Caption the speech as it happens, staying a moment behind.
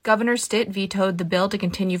Governor Stitt vetoed the bill to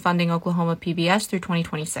continue funding Oklahoma PBS through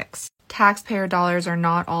 2026. Taxpayer dollars are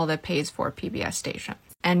not all that pays for PBS stations.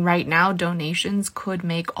 And right now, donations could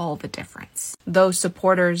make all the difference. Those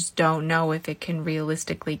supporters don't know if it can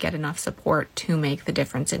realistically get enough support to make the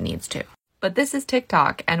difference it needs to. But this is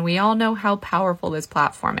TikTok, and we all know how powerful this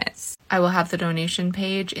platform is. I will have the donation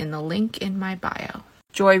page in the link in my bio.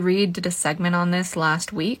 Joy Reid did a segment on this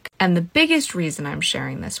last week, and the biggest reason I'm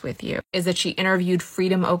sharing this with you is that she interviewed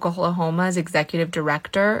Freedom Oklahoma's executive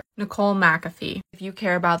director, Nicole McAfee. If you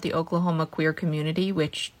care about the Oklahoma queer community,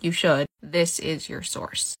 which you should, this is your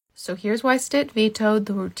source. So here's why Stitt vetoed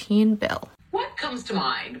the routine bill. What comes to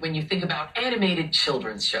mind when you think about animated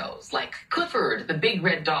children's shows like Clifford the Big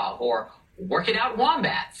Red Dog or Work It Out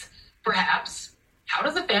Wombats? Perhaps, how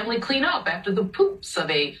does a family clean up after the poops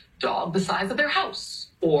of a dog the size of their house?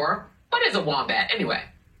 Or, what is a wombat anyway?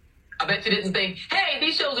 I bet you didn't think, hey,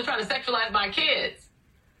 these shows are trying to sexualize my kids.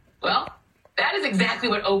 Well, that is exactly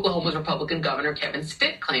what Oklahoma's Republican Governor Kevin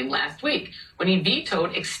Stitt claimed last week when he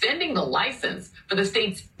vetoed extending the license for the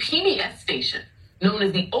state's PBS station, known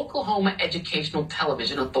as the Oklahoma Educational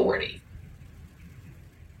Television Authority.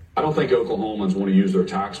 I don't think Oklahomans want to use their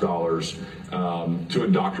tax dollars to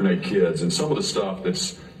indoctrinate kids, and some of the stuff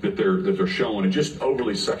that they're showing, it just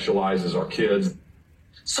overly sexualizes our kids.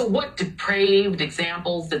 So what depraved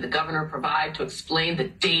examples did the governor provide to explain the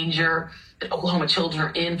danger that Oklahoma children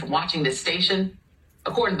are in from watching this station?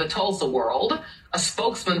 According to the Tulsa World, a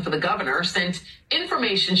spokesman for the governor sent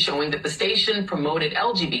information showing that the station promoted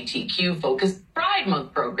LGBTQ-focused Pride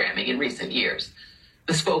Month programming in recent years.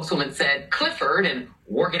 The spokeswoman said Clifford and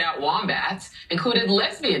Work It Out Wombats included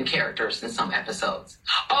lesbian characters in some episodes.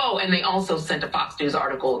 Oh, and they also sent a Fox News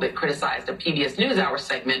article that criticized a PBS NewsHour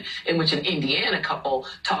segment in which an Indiana couple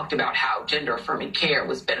talked about how gender-affirming care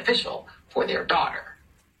was beneficial for their daughter.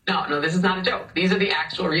 No, this is not a joke. These are the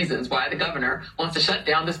actual reasons why the governor wants to shut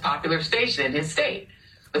down this popular station in his state.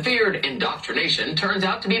 The feared indoctrination turns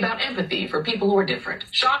out to be about empathy for people who are different.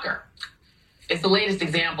 Shocker. It's the latest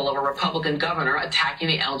example of a Republican governor attacking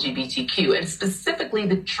the LGBTQ and specifically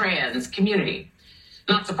the trans community.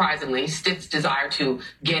 Not surprisingly, Stitt's desire to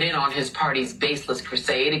get in on his party's baseless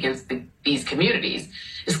crusade against these communities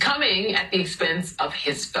is coming at the expense of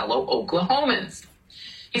his fellow Oklahomans.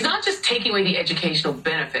 He's not just taking away the educational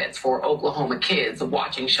benefits for Oklahoma kids of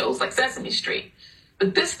watching shows like Sesame Street,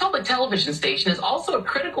 but this public television station is also a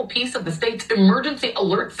critical piece of the state's emergency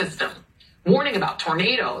alert system, warning about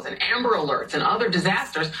tornadoes and Amber Alerts and other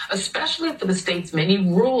disasters, especially for the state's many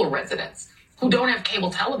rural residents who don't have cable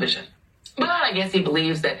television. But I guess he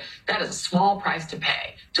believes that is a small price to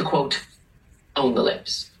pay to, quote, own the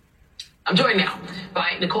libs. I'm joined now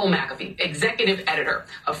by Nicole McAfee, executive editor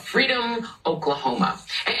of Freedom Oklahoma.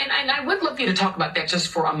 And I would love for you to talk about that just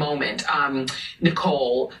for a moment,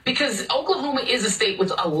 Nicole, because Oklahoma is a state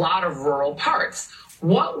with a lot of rural parts.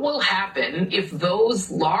 What will happen if those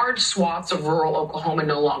large swaths of rural Oklahoma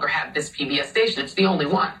no longer have this PBS station? It's the only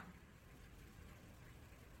one.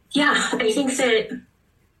 Yeah, I think that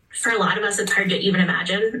for a lot of us, it's hard to even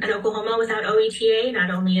imagine an Oklahoma without OETA. Not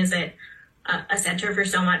only is it a center for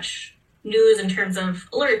so much news in terms of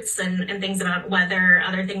alerts and things about weather,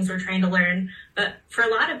 other things we're trying to learn, but for a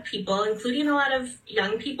lot of people, including a lot of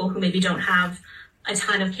young people who maybe don't have a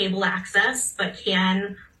ton of cable access, but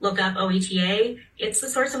can look up OETA, it's the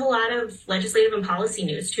source of a lot of legislative and policy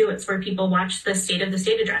news too. It's where people watch the State of the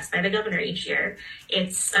State address by the governor each year.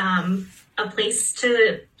 It's a place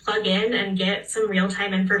to plug in and get some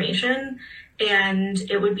real-time information, and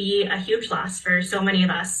it would be a huge loss for so many of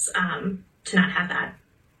us to not have that.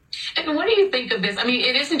 And what do you think of this? I mean,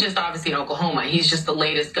 it isn't just obviously in Oklahoma. He's just the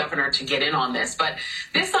latest governor to get in on this. But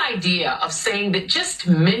this idea of saying that just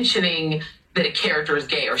mentioning that a character is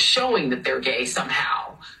gay or showing that they're gay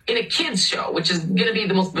somehow in a kid's show, which is going to be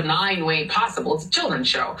the most benign way possible, it's a children's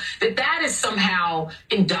show, that is somehow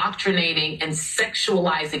indoctrinating and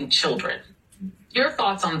sexualizing children. Your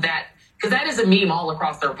thoughts on that? Because that is a meme all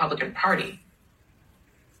across the Republican Party.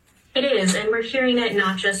 It is, and we're hearing it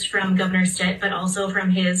not just from Governor Stitt, but also from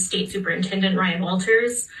his state superintendent, Ryan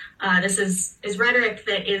Walters. This is rhetoric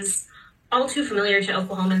that is all too familiar to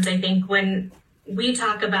Oklahomans, I think, when we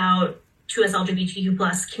talk about 2S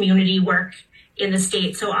LGBTQ+ community work in the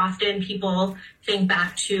state. So often people think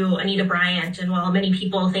back to Anita Bryant, and while many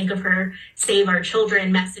people think of her Save Our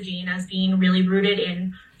Children messaging as being really rooted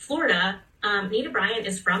in Florida, Anita Bryant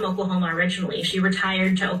is from Oklahoma originally. She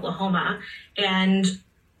retired to Oklahoma, and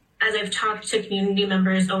as I've talked to community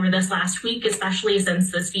members over this last week, especially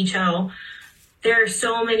since this veto, there are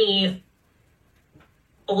so many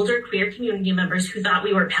older queer community members who thought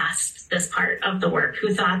we were past this part of the work,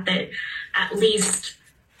 who thought that at least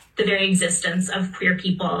the very existence of queer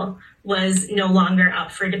people was no longer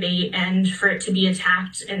up for debate, and for it to be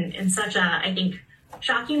attacked in such a, I think,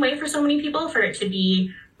 shocking way for so many people, for it to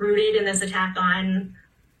be rooted in this attack on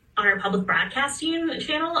our public broadcasting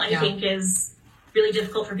channel, I think is really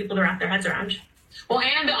difficult for people to wrap their heads around. Well,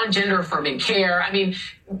 and on gender affirming care. I mean,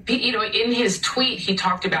 you know, in his tweet, he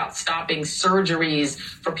talked about stopping surgeries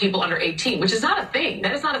for people under 18, which is not a thing.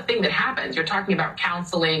 That is not a thing that happens. You're talking about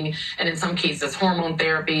counseling and in some cases hormone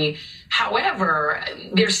therapy. However,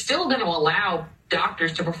 they're still going to allow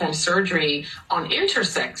doctors to perform surgery on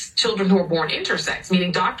intersex children who are born intersex,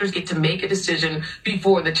 meaning doctors get to make a decision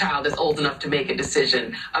before the child is old enough to make a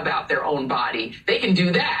decision about their own body. They can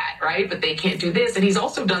do that, right? But they can't do this. And he's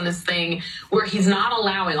also done this thing where he's not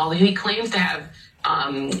allowing, although he claims to have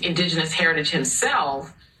indigenous heritage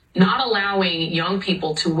himself, not allowing young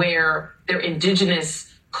people to wear their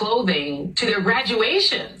indigenous clothing to their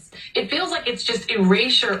graduations. It feels like it's just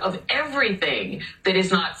erasure of everything that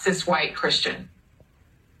is not cis white Christian.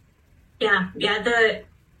 Yeah, the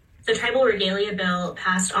tribal regalia bill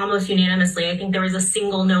passed almost unanimously. I think there was a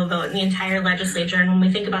single no vote in the entire legislature. And when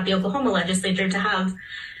we think about the Oklahoma legislature, to have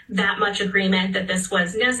that much agreement that this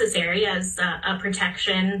was necessary as a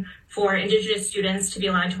protection for Indigenous students to be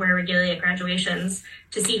allowed to wear regalia at graduations,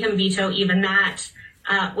 to see him veto even that,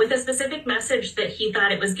 with a specific message that he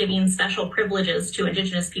thought it was giving special privileges to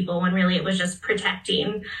Indigenous people when really it was just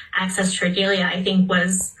protecting access to regalia, I think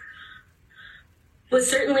was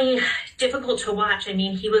certainly difficult to watch. I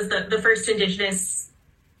mean, he was the first Indigenous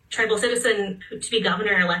tribal citizen to be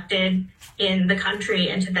governor elected in the country,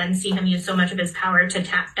 and to then see him use so much of his power to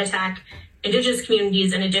attack Indigenous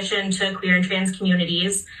communities in addition to queer and trans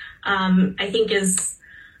communities, I think is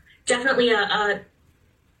definitely a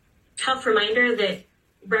tough reminder that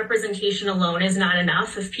representation alone is not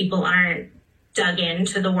enough if people aren't dug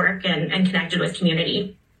into the work and connected with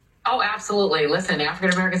community. Oh, absolutely. Listen,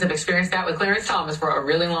 African Americans have experienced that with Clarence Thomas for a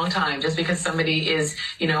really long time. Just because somebody is,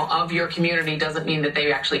 you know, of your community doesn't mean that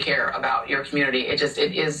they actually care about your community. It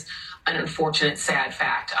is an unfortunate, sad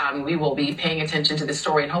fact. We will be paying attention to this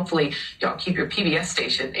story, and hopefully y'all keep your PBS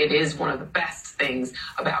station. It is one of the best things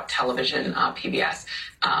about television, PBS.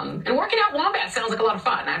 And working out wombats sounds like a lot of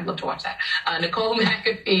fun. I'd love to watch that. Nicole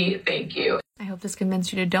McAfee, thank you. I hope this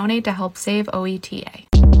convinced you to donate to help save OETA.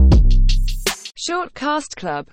 Shortcast Club.